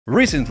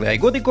Recently I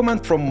got a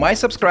comment from my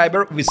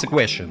subscriber with a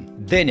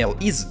question: Daniel,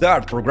 is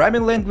Dart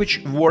programming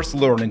language worth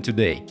learning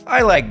today?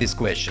 I like this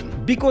question,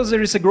 because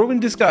there is a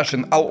growing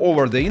discussion all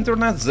over the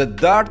internet that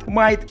Dart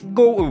might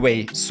go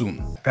away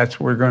soon. That's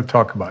what we're going to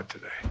talk about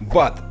today.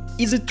 But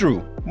is it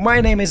true? My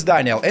name is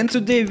Daniel, and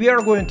today we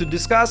are going to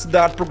discuss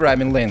Dart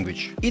programming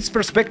language, its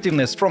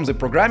perspectiveness from the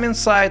programming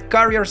side,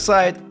 career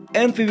side,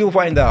 and we will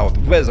find out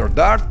whether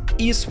Dart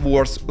is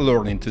worth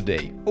learning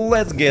today.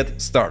 Let's get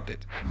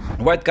started.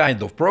 What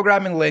kind of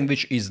programming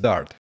language is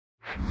Dart?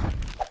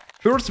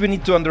 First, we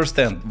need to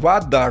understand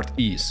what Dart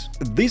is.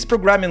 This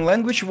programming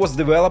language was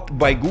developed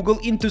by Google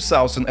in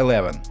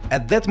 2011.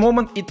 At that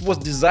moment, it was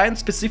designed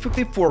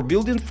specifically for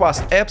building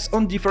fast apps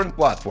on different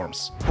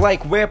platforms,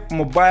 like web,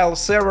 mobile,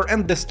 server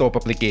and desktop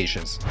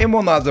applications,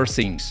 among other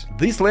things.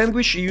 This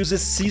language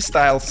uses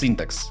C-style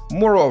syntax.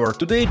 Moreover,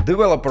 today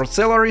developer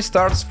salary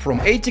starts from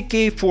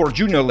 80k for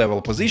junior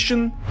level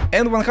position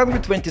and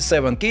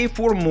 127k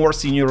for more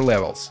senior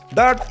levels.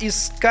 Dart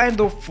is kind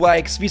of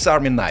like Swiss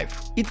Army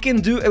knife. It can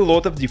do a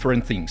lot of different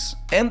things,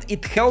 and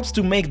it helps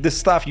to make the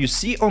stuff you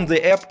see on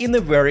the app in a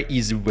very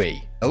easy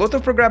way. A lot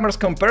of programmers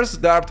compare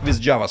Dart with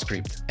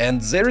JavaScript, and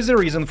there is a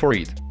reason for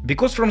it.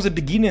 Because from the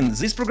beginning,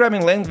 this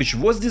programming language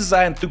was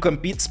designed to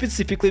compete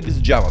specifically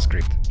with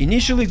JavaScript.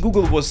 Initially,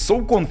 Google was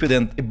so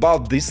confident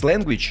about this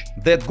language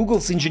that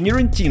Google's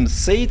engineering team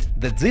said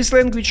that this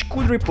language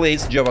could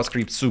replace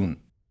JavaScript soon.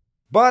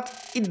 But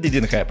it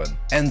didn't happen,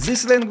 and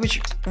this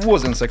language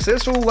wasn't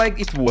successful like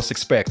it was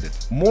expected.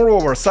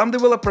 Moreover, some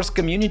developers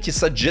community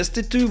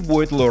suggested to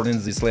avoid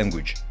learning this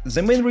language.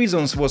 The main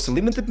reasons was a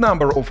limited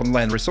number of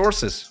online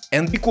resources,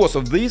 and because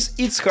of this,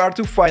 it's hard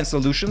to find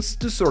solutions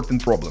to certain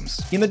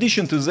problems. In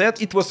addition to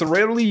that, it was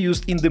rarely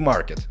used in the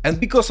market, and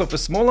because of a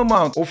small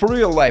amount of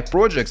real-life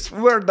projects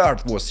where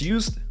Dart was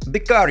used, the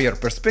career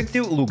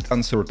perspective looked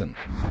uncertain.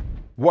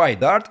 Why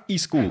Dart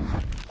is cool?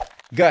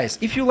 Guys,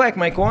 if you like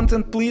my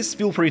content, please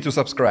feel free to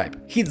subscribe,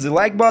 hit the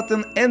like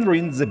button and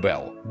ring the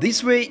bell.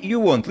 This way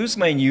you won't lose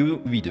my new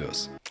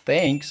videos.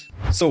 Thanks!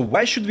 So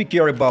why should we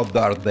care about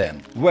Dart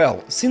then?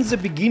 Well, since the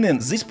beginning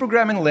this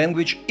programming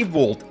language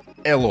evolved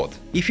a lot.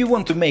 If you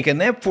want to make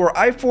an app for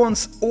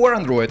iPhones or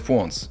Android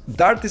phones,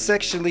 Dart is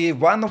actually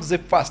one of the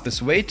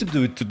fastest way to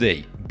do it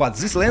today. But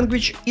this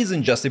language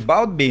isn't just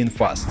about being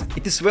fast.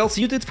 It is well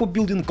suited for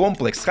building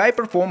complex,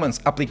 high-performance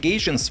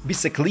applications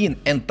with a clean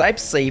and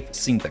type-safe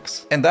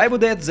syntax. And I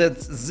would add that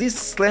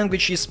this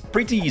language is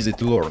pretty easy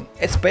to learn,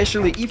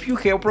 especially if you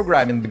have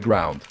programming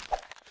background.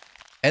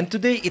 And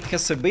today it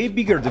has a way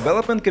bigger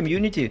development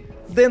community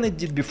than it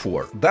did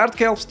before. Dart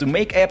helps to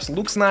make apps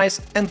look nice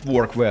and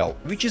work well,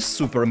 which is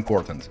super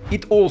important.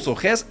 It also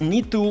has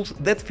neat tools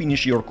that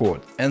finish your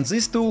code, and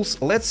these tools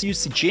lets you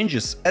see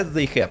changes as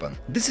they happen.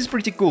 This is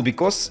pretty cool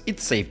because it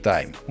saves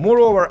time.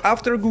 Moreover,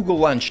 after Google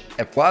launched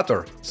a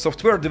Flutter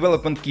software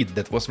development kit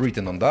that was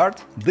written on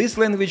Dart, this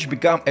language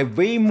became a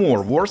way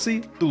more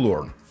worthy to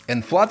learn.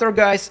 And Flutter,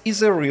 guys,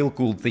 is a real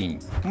cool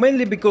thing,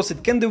 mainly because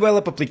it can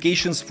develop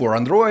applications for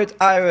Android,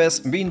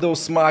 iOS,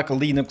 Windows, Mac,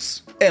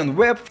 Linux and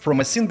web from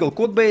a single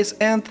codebase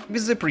and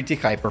with a pretty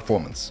high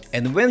performance.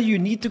 And when you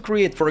need to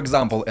create, for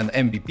example, an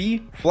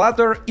MVP,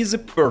 Flutter is a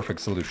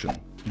perfect solution.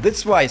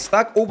 That's why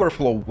Stack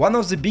Overflow, one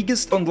of the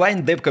biggest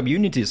online dev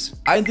communities,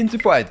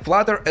 identified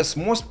Flutter as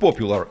most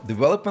popular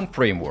development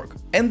framework.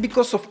 And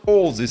because of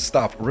all this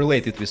stuff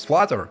related with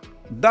Flutter,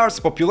 Dart's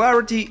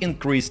popularity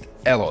increased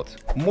a lot.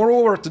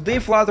 Moreover, today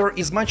Flutter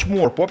is much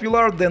more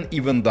popular than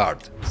even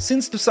Dart.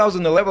 Since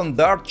 2011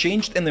 Dart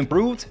changed and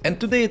improved, and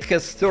today it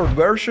has third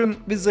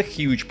version with a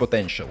huge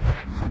potential.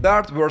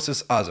 Dart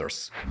versus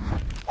others.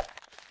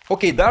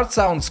 Okay, Dart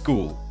sounds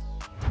cool.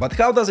 But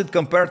how does it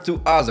compare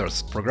to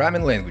others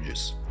programming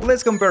languages?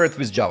 Let's compare it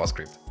with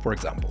JavaScript, for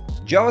example.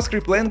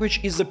 JavaScript language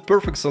is a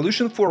perfect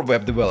solution for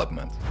web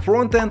development,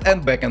 front-end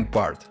and back-end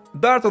part.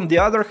 Dart, on the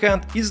other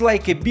hand, is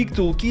like a big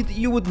toolkit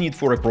you would need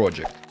for a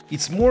project.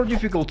 It's more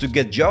difficult to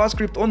get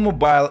JavaScript on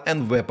mobile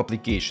and web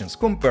applications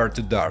compared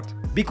to Dart,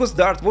 because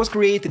Dart was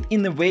created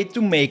in a way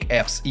to make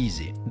apps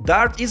easy.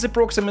 Dart is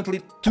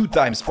approximately 2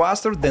 times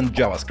faster than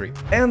JavaScript,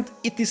 and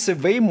it is a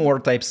way more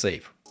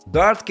type-safe.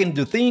 Dart can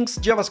do things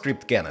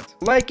JavaScript cannot,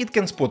 like it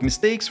can spot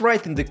mistakes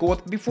right in the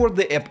code before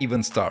the app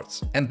even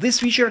starts. And this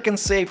feature can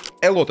save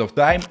a lot of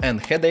time and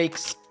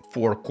headaches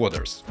for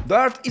coders.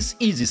 Dart is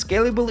easy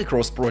scalable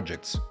across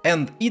projects,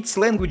 and its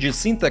language's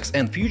syntax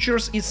and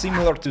features is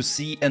similar to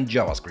C and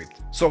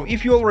JavaScript. So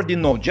if you already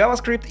know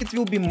JavaScript, it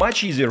will be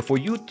much easier for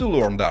you to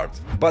learn Dart.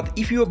 But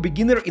if you're a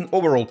beginner in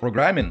overall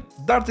programming,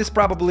 Dart is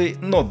probably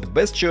not the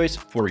best choice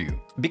for you.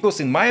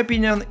 Because in my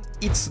opinion,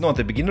 it's not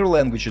a beginner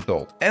language at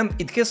all, and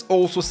it has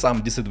also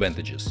some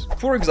disadvantages.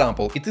 For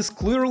example, it is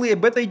clearly a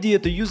bad idea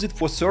to use it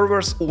for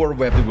servers or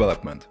web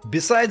development.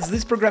 Besides,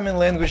 this programming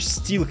language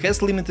still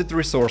has limited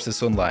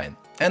resources online,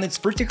 and it's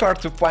pretty hard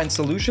to find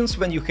solutions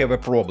when you have a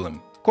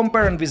problem,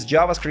 comparing with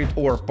JavaScript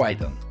or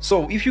Python.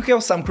 So if you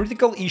have some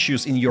critical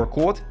issues in your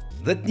code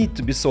that need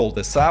to be solved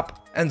ASAP,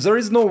 and there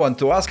is no one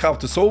to ask how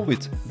to solve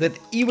it, that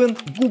even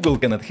Google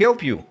cannot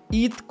help you,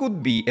 it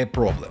could be a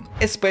problem,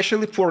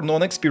 especially for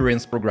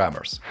non-experienced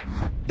programmers.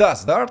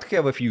 Does Dart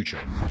have a future?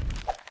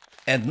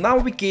 And now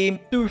we came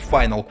to a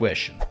final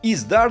question.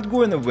 Is Dart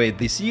going away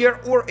this year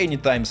or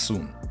anytime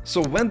soon?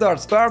 So when Dart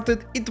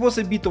started, it was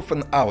a bit of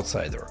an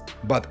outsider,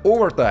 but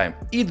over time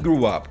it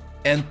grew up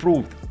and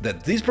proved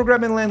that this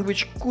programming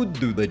language could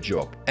do the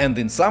job, and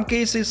in some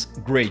cases,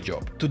 great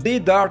job. Today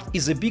Dart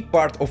is a big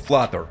part of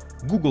Flutter,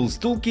 Google's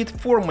toolkit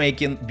for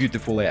making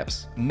beautiful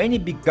apps. Many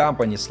big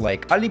companies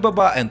like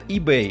Alibaba and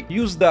eBay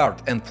use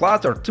Dart and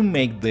Flutter to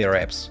make their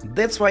apps.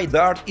 That's why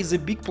Dart is a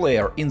big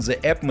player in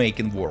the app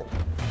making world.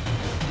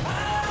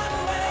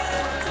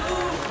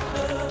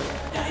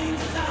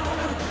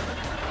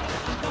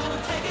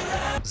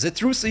 The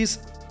truth is,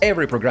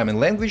 every programming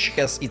language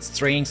has its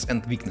strengths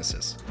and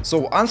weaknesses.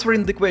 So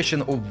answering the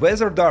question of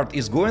whether Dart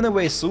is going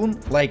away soon,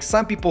 like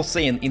some people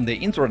saying in the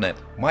internet,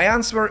 my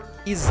answer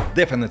is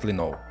definitely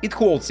no. It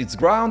holds its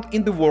ground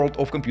in the world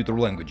of computer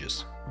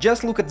languages.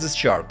 Just look at this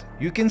chart,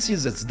 you can see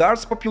that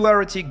Dart's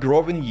popularity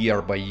growing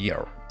year by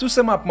year. To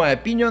sum up my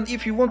opinion,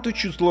 if you want to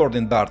choose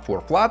learning Dart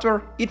for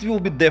Flutter, it will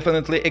be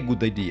definitely a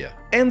good idea.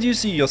 And you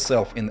see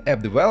yourself in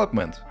app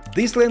development,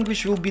 this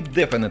language will be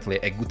definitely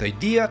a good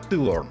idea to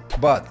learn.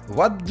 But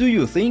what do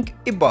you think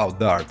about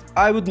Dart?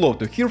 I would love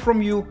to hear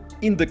from you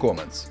in the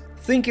comments.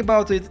 Think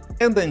about it,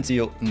 and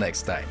until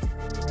next time.